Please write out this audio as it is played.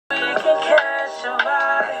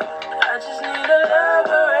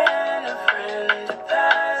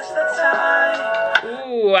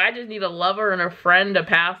Ooh, I just need a lover and a friend to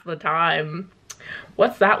pass the time.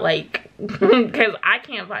 What's that like? Because I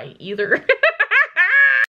can't fight either.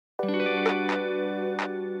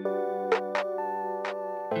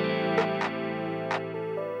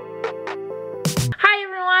 Hi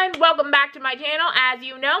everyone, welcome back to my channel. As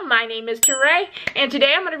you know, my name is Teray, and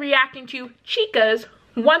today I'm going to be reacting to Chika's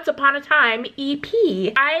Once Upon a Time EP.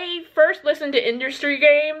 I first listened to Industry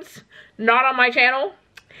Games, not on my channel,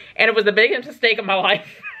 and it was the biggest mistake of my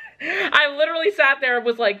life. I literally sat there and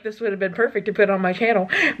was like, this would have been perfect to put on my channel,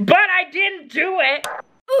 but I didn't do it.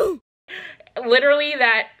 Ooh. Literally,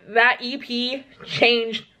 that EP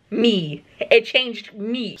changed me. It changed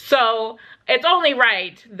me. So it's only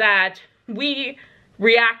right that we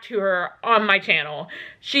react to her on my channel.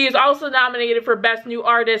 She is also nominated for Best New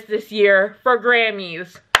Artist this year for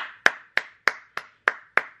Grammys.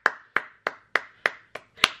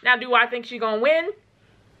 Now, do I think she's gonna win?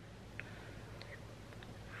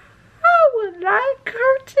 I would like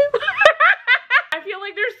her to. I feel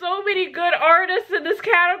like there's so many good artists in this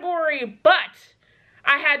category, but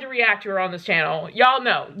I had to react to her on this channel. Y'all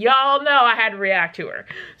know I had to react to her.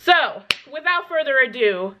 So, without further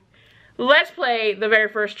ado, let's play the very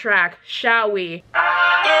first track, shall we? It's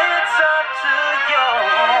up to you.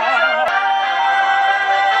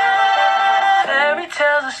 Fairy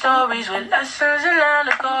tales and stories with lessons and how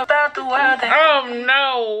to go about the world. Oh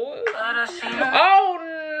no. Oh no.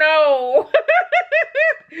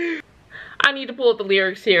 I need to pull up the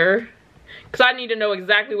lyrics here, because I need to know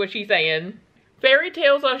exactly what she's saying. Fairy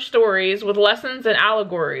tales are stories with lessons and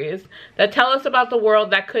allegories that tell us about the world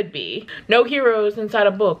that could be. No heroes inside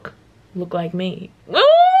a book look like me. Ooh,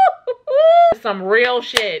 some real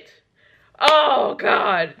shit. Oh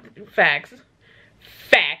God. Facts.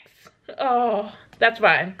 Facts. Oh, that's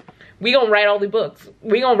fine. We gonna write all the books.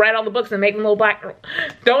 We gonna write all the books and make them little black girl.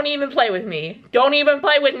 Don't even play with me. Don't even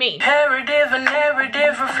play with me. Narrative and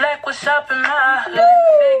narrative reflect what's up in my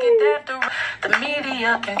life. Figured that the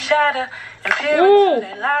media can chatter. Appearances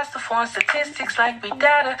they lies to form statistics like we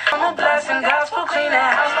data. I'm a blessing gospel clean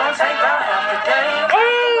that house gonna take about half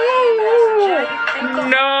the day.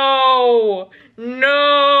 No.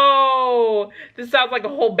 No. This sounds like a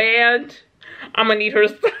whole band. I'm gonna need her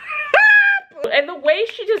to stop. And the way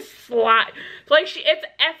she just slides, like it's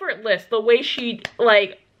effortless, the way she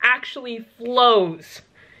like actually flows.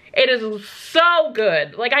 It is so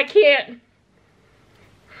good. Like I can't.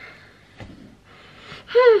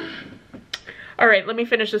 All right, let me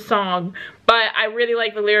finish the song. But I really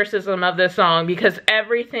like the lyricism of this song because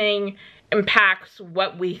everything impacts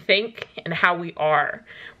what we think and how we are,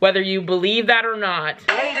 whether you believe that or not.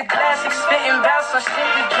 Let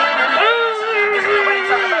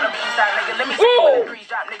me see when the trees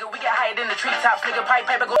drop, nigga. We get higher than the treetops, nigga. Pipe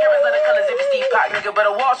paper, go carrots, let the colors if it's deep pot, nigga. But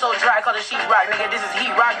a wall so dry, call the sheet rock, nigga. This is heat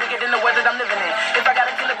rock, bigger than the weather I'm living in. If I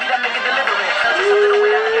gotta kill a beat, I make it deliberate.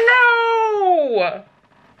 No!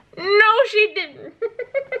 No, she didn't.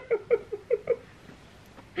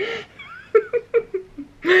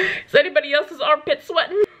 Is anybody else's armpit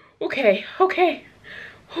sweating? Okay, okay.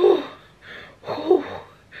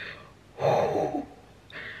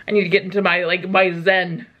 I need to get into my my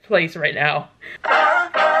zen place right now.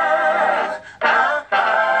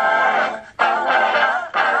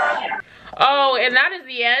 Oh, and that is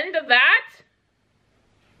the end of that?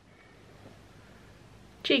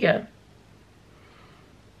 Chika.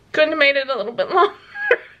 Couldn't have made it a little bit longer.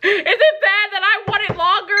 Is it bad that I want it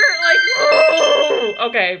longer? Like, oh.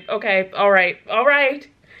 Okay, okay, all right.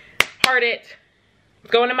 Heart it.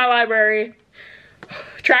 It's going to my library.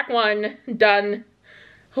 Track 1, done.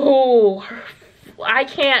 Oh, I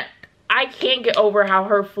can't get over how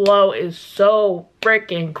her flow is so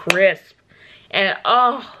freaking crisp. And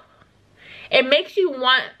oh, it makes you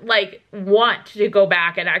want to go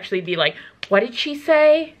back and actually be like, what did she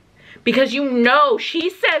say? Because you know she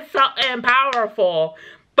said something powerful,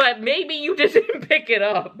 but maybe you just didn't pick it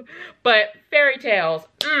up. But fairy tales,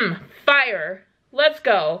 fire. Let's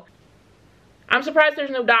go. I'm surprised there's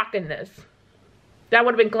no doc in this. That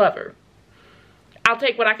would have been clever. I'll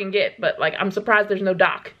take what I can get, but like I'm surprised there's no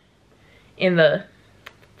doc in the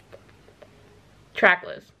track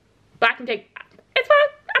list. But I can take, it's fine.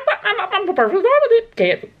 I'm perfectly fine with it.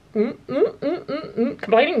 Can't.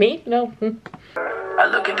 Complaining me? No. I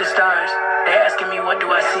look at the stars. They asking me what do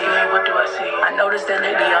I see? What do I see? I noticed that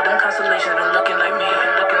lately all them constellations been looking like me.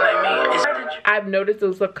 I've noticed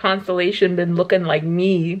those constellation been looking like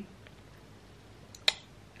me.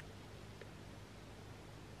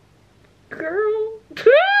 Girl.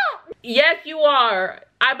 Yes, you are.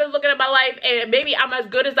 I've been looking at my life and maybe I'm as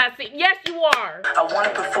good as I see. Yes, you are. I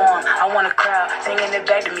wanna perform, I want a crowd singing it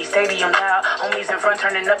back to me, stadium loud. Homies in front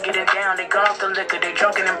turning up, getting down. They gone off the liquor, they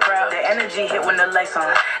drunken and proud. The energy hit when the lights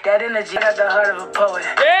on. That energy got the heart of a poet.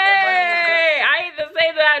 Hey, I ain't to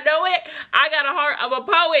say that I know it. I got a heart of a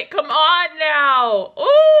poet. Come on now.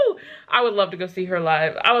 Ooh, I would love to go see her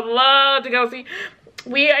live. I would love to go see.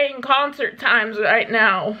 We are in concert times right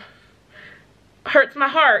now. Hurts my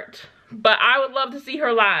heart. But I would love to see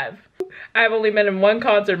her live. I've only been in one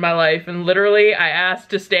concert in my life, and literally I asked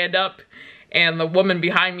to stand up, and the woman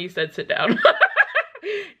behind me said sit down.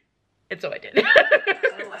 And so I did.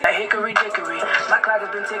 Hickory dickory, my clock has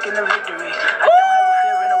been ticking to victory. I don't have a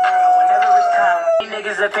fear in the world whenever it's time. These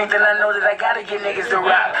niggas that think that I know that I gotta get niggas to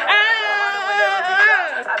rock.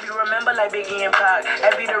 I be remember like Biggie and Pac.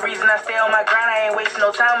 That be the reason I stay on my grind. I ain't wasting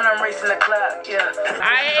no time when I'm racing the clock. Yeah.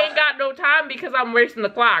 I ain't got no time because I'm racing the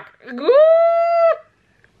clock. Ooh,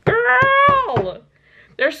 girl.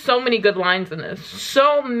 There's so many good lines in this.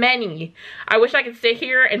 So many. I wish I could sit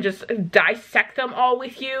here and just dissect them all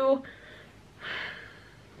with you.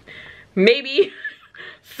 Maybe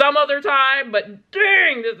some other time, but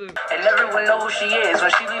dang, this is... And everyone know who she is.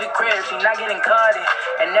 When she leave the crib, she not getting caught in.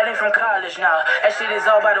 And that ain't from college now. That shit is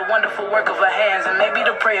all by the wonderful work of her hands. And maybe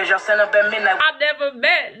the prayers y'all send up at midnight. I never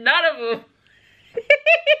met none of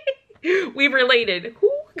them. We related.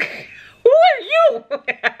 Who are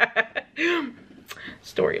you?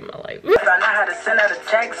 Story of my life. I know how to send out a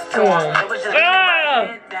text to him. It was just my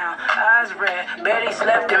head down, eyes red, barely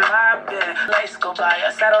slept in my bed. Lights go by,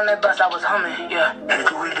 I sat on that bus, I was humming, yeah.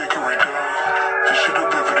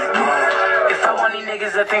 If I want these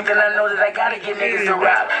niggas to think, then I know that I gotta get niggas to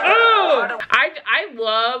rap. I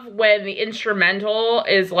love when the instrumental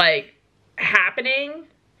is like happening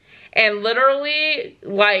and literally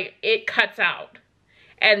like it cuts out.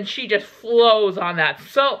 And she just flows on that.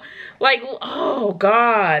 So, like, oh,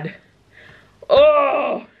 God.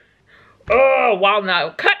 Oh. Oh, wow,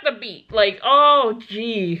 now. Cut the beat. Like, oh,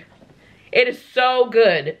 gee. It is so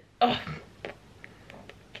good. Oh.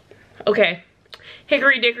 Okay.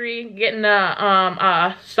 Hickory Dickory getting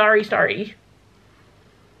sorry.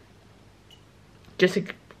 Just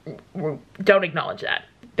don't acknowledge that.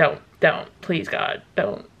 Don't. Please, God.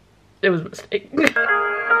 Don't. It was a mistake.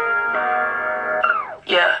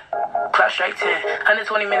 Yeah, clock strike 10,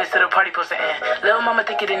 120 minutes to the party supposed to end. Little mama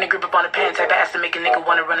think it in the grip up on the pen, type of ass to make a nigga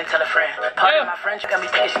wanna run and tell a friend. Part of my friend, she got me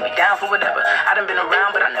thinking she be down for whatever. I done been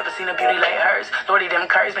around, but I never seen a beauty like hers. Lordy, them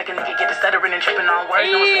curves make a nigga get to stuttering and tripping on words.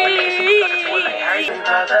 No one sleep a nigga, she was like hers. She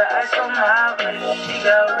brought the ice on my wrist, she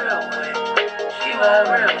got real quick. She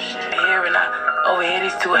want real shit. Here and I overhear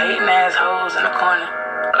these two hating assholes in the corner.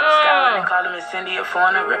 Scouting and calling me Cindy a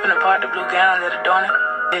foreigner, ripping apart the blue gown that adorn it.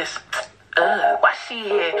 This. Why she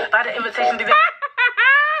here? By the invitation to the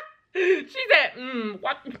she said,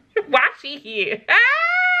 why she here?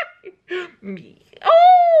 Me.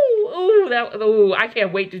 Oh, I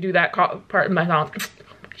can't wait to do that part of my song.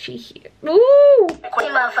 She here. Ooh. She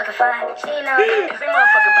motherfucking fine. She know it. Cause they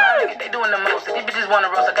motherfucking blind. They doing the most. These bitches wanna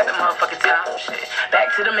roast. I got the motherfucking time. Shit.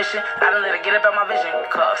 Back to the mission. I don't let her get up out my vision.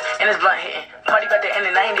 Cuffs. And it's blunt hitting. Party about to end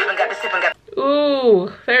and I ain't even got the sip and got.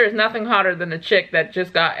 Ooh, there is nothing hotter than a chick that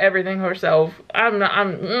just got everything herself.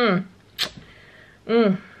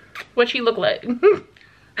 What she look like?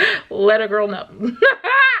 Let a girl know.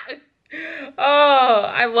 Oh,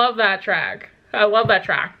 I love that track. I love that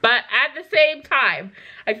track. But at the same time,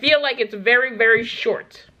 I feel like it's very, very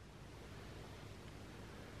short.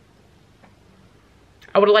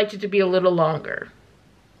 I would have liked it to be a little longer.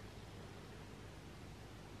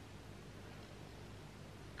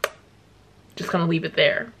 Just gonna leave it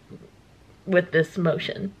there with this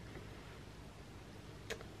motion.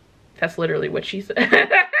 That's literally what she said.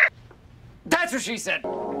 That's what she said.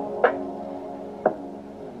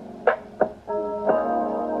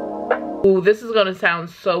 Ooh, this is gonna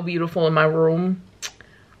sound so beautiful in my room.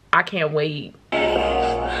 I can't wait.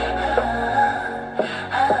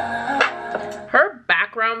 Her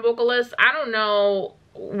background vocalists, I don't know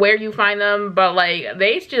where you find them, but like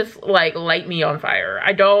they just like light me on fire.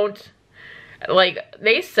 I don't like,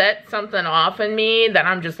 they set something off in me that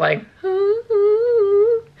I'm just like,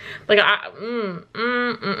 like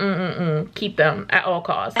keep them at all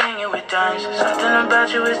costs. Hanging with dimes, something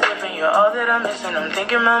about you is different. You're all that I'm missing. I'm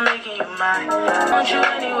thinking about making you mine. Want you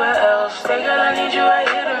anywhere else? Stay, girl, I need you right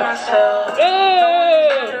here to myself.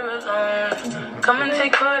 Come and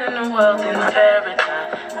take part in the wealth in the paradise.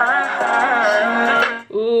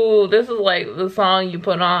 Ooh, this is like the song you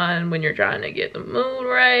put on when you're trying to get the mood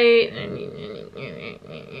right.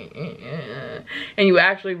 And you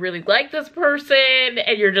actually really like this person.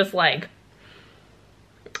 And you're just like,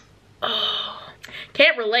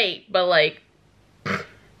 Can't relate, but like,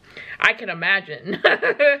 I can imagine. You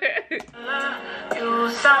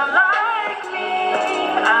sound like me.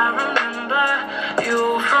 I remember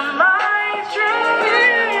you from my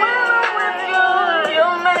dreams. When I'm with you, you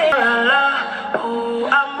make me love who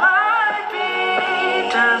I might be.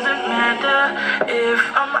 Doesn't matter if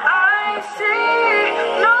I'm icy.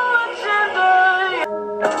 No agenda.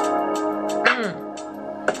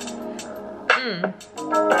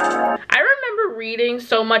 I remember reading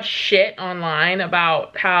so much shit online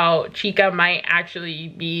about how Chika might actually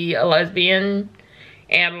be a lesbian,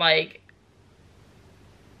 and like,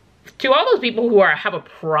 to all those people who have a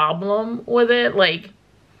problem with it, like,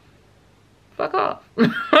 fuck off.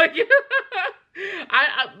 Like,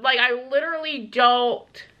 I literally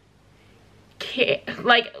don't care.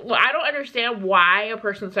 Like, I don't understand why a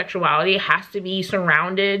person's sexuality has to be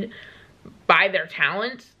surrounded by their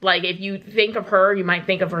talent. Like, if you think of her, you might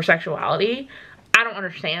think of her sexuality. I don't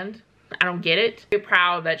understand. I don't get it. I'm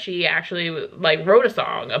proud that she actually like wrote a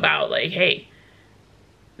song about like, hey,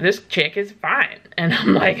 this chick is fine. And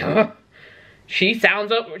I'm like, oh, she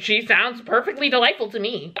sounds perfectly delightful to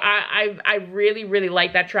me. I really, really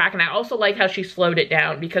like that track. And I also like how she slowed it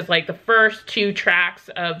down, because like the first 2 tracks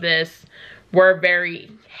of this were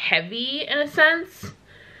very heavy in a sense.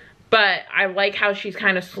 But I like how she's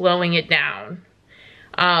kind of slowing it down.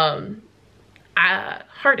 I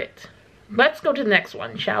heart it. Let's go to the next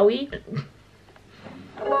one, shall we?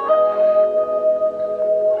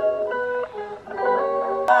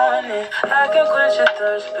 I can quench your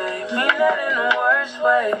thirst, babe. Mean that in the worst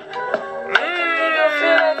way.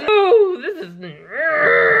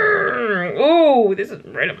 Ooh, this is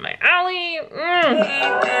right up my alley. Don't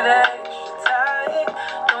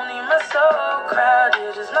need my soul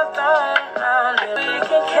crowded. There's nothing around it. We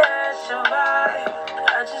can catch a vibe.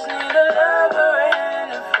 I just need a lover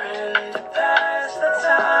and a friend to pass the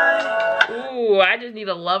time. Ooh, I just need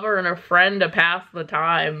a lover and a friend to pass the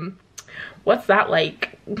time. What's that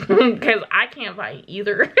like? Because I can't find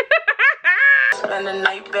either. Spend the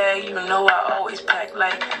night bag, you know I always pack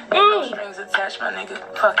light. Ain't no strings attached, my nigga.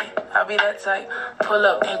 Fuck it, I'll be that type. Pull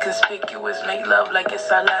up inconspicuous, make love like it's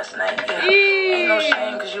our last night. Yeah, ain't no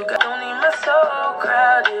shame, cause you got. Don't need my soul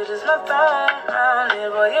crowded. There's nothing around it,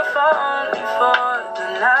 but your phone before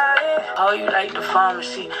the night. Oh, you like the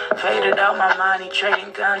pharmacy. Faded out my money,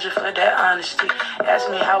 trading ganja for that honesty. Ask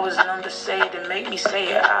me how his number say it and make me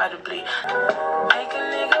say it audibly. Make a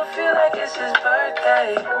nigga feel like it's his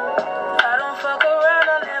birthday. I don't fuck around,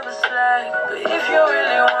 I'll never slack. But if you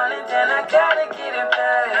really want it, then I gotta get it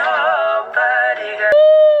back.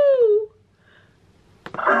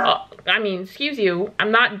 I mean, excuse you,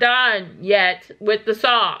 I'm not done yet with the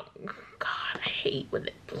song. God, I hate when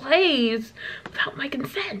it plays without my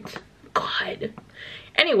consent. God.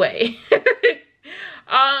 Anyway.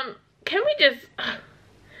 Can we just...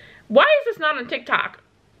 Why is this not on TikTok?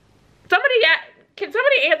 Can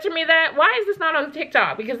somebody answer me that? Why is this not on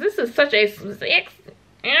TikTok? Because this is such a...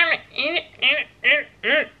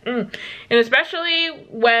 And especially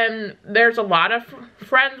when there's a lot of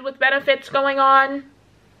friends with benefits going on.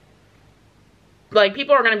 Like,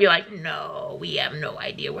 people are going to be like, no, we have no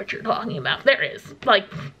idea what you're talking about. There is. Like,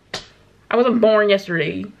 I wasn't born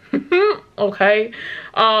yesterday. Okay.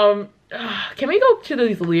 Can we go to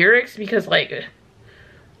these lyrics? Because, like,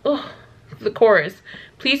 the chorus.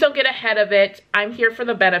 Please don't get ahead of it. I'm here for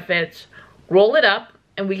the benefits. Roll it up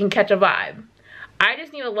and we can catch a vibe. I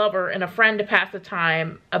just need a lover and a friend to pass the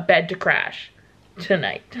time, a bed to crash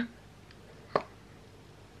tonight.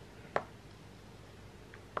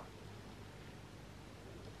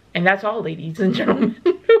 And that's all, ladies and gentlemen.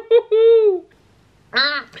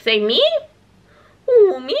 Say me?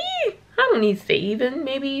 Ooh, me? I don't need saving.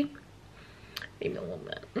 Maybe a little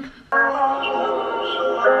bit.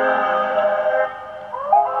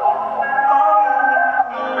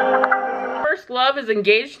 First love is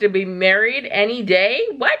engaged to be married any day?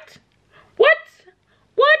 What? What?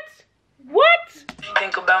 What? What?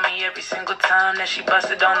 Think about me every single time that she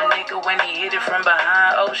busted on the nigga when he hit it from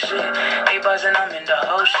behind. Oh shit, they buzzing, I'm in the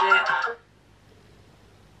whole shit.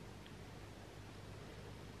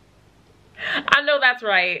 I know that's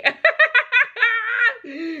right.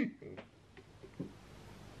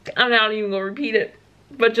 I'm not even gonna repeat it,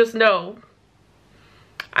 but just know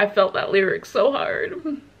I felt that lyric so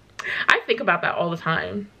hard. I think about that all the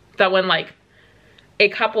time. That when like a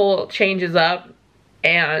couple changes up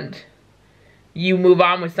and you move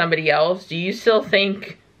on with somebody else, do you still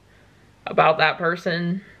think about that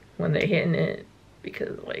person when they're hitting it?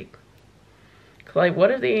 Because like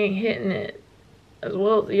what if they ain't hitting it as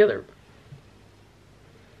well as the other?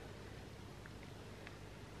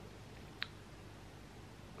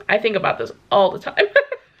 I think about this all the time.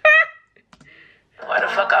 Why the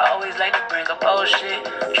fuck I always like to bring up old shit?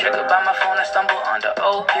 Triggered by my phone, I stumble onto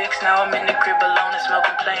old pics. Now I'm in the crib alone and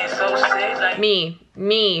smoking, playing so sick. Like me.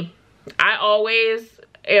 I always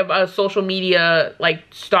am a social media like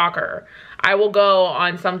stalker. I will go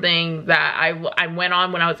on something that I went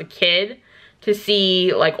on when I was a kid to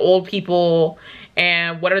see like old people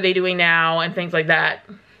and what are they doing now and things like that.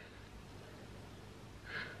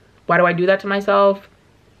 Why do I do that to myself?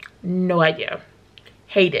 No idea.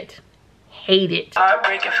 Hate it. Hate it.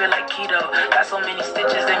 Heartbreak and feel like keto. Got so many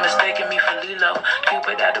stitches, they mistaking me for Lilo.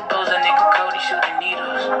 Cupid at the bows, a nigga Cody shooting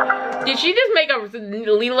needles. Did she just make a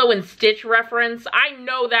Lilo and Stitch reference? I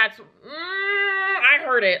know that's... I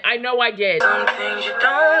heard it. I know I did. Some things you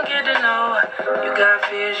don't get to know. You got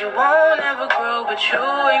fears you won't ever grow, but you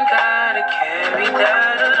ain't gotta carry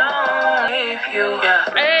that alone. If you,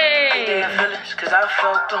 hey, feelings, 'cause I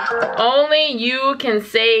felt them. Only you can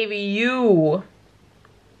save you.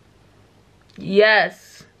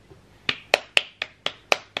 Yes.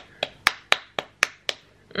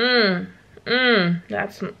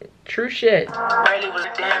 That's true shit. Barely was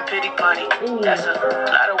a damn pity party. Ooh. That's a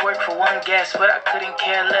lot of work for one guest, but I couldn't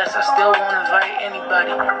care less. I still won't invite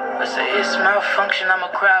anybody. I say it's malfunction, I'ma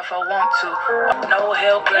cry if I want to. No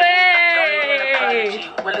help, but don't need an apology.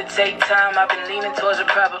 Will it take time? I've been leaning towards it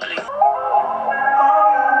probably.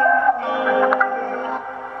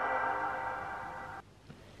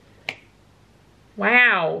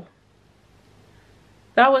 Wow.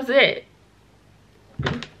 That was it.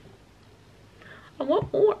 I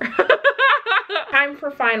want more. Time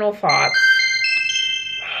for final thoughts.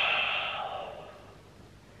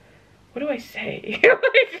 What do I say?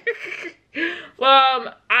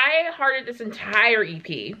 I hearted this entire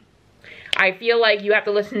EP. I feel like you have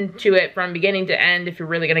to listen to it from beginning to end if you're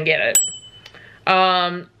really gonna get it.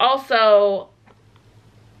 Also,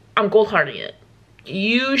 I'm gold hearting it.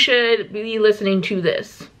 You should be listening to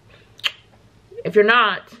this. If you're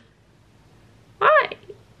not, why?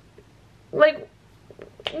 Like,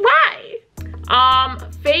 why?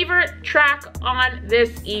 Favorite track on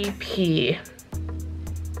this EP.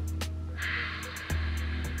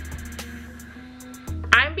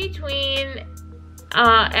 I'm between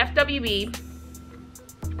FWB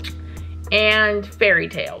and Fairy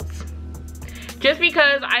Tales. Just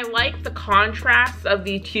because I like the contrast of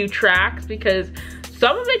these two tracks, because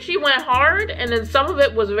some of it she went hard and then some of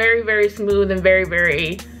it was very, very smooth and very,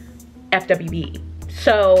 very FWB.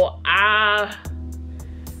 So I'm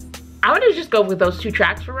gonna just go with those two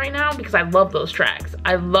tracks for right now because I love those tracks.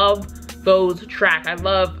 I love those tracks. I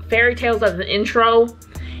love Fairy Tales as an intro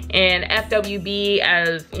and FWB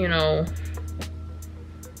as, you know,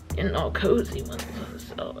 cozy ones.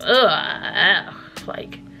 So,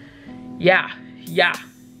 like, yeah.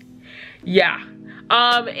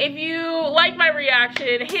 If you like my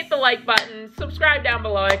reaction, hit the like button, subscribe down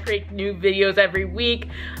below. I create new videos every week.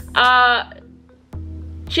 Chika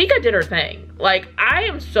did her thing. Like, I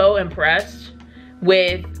am so impressed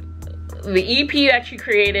with the EP that she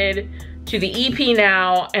created to the EP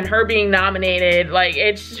now and her being nominated. Like,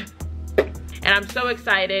 it's, and I'm so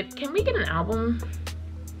excited. Can we get an album?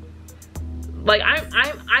 Like,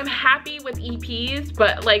 I'm happy with EPs,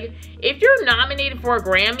 but like, if you're nominated for a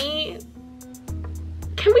Grammy,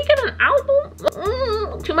 can we get an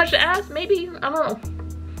album? Too much to ask, maybe? I don't know.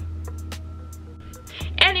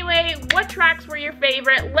 Anyway, what tracks were your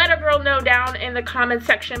favorite? Let a girl know down in the comment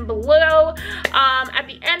section below. At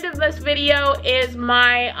the end of this video is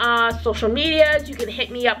my social medias. You can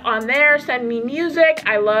hit me up on there, send me music.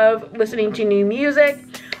 I love listening to new music.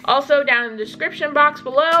 Also, down in the description box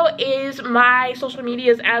below is my social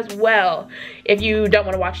medias as well. If you don't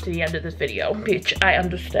want to watch to the end of this video, which I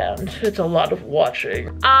understand. It's a lot of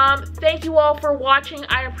watching. Thank you all for watching.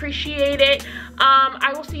 I appreciate it.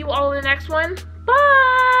 I will see you all in the next one.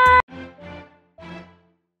 Bye!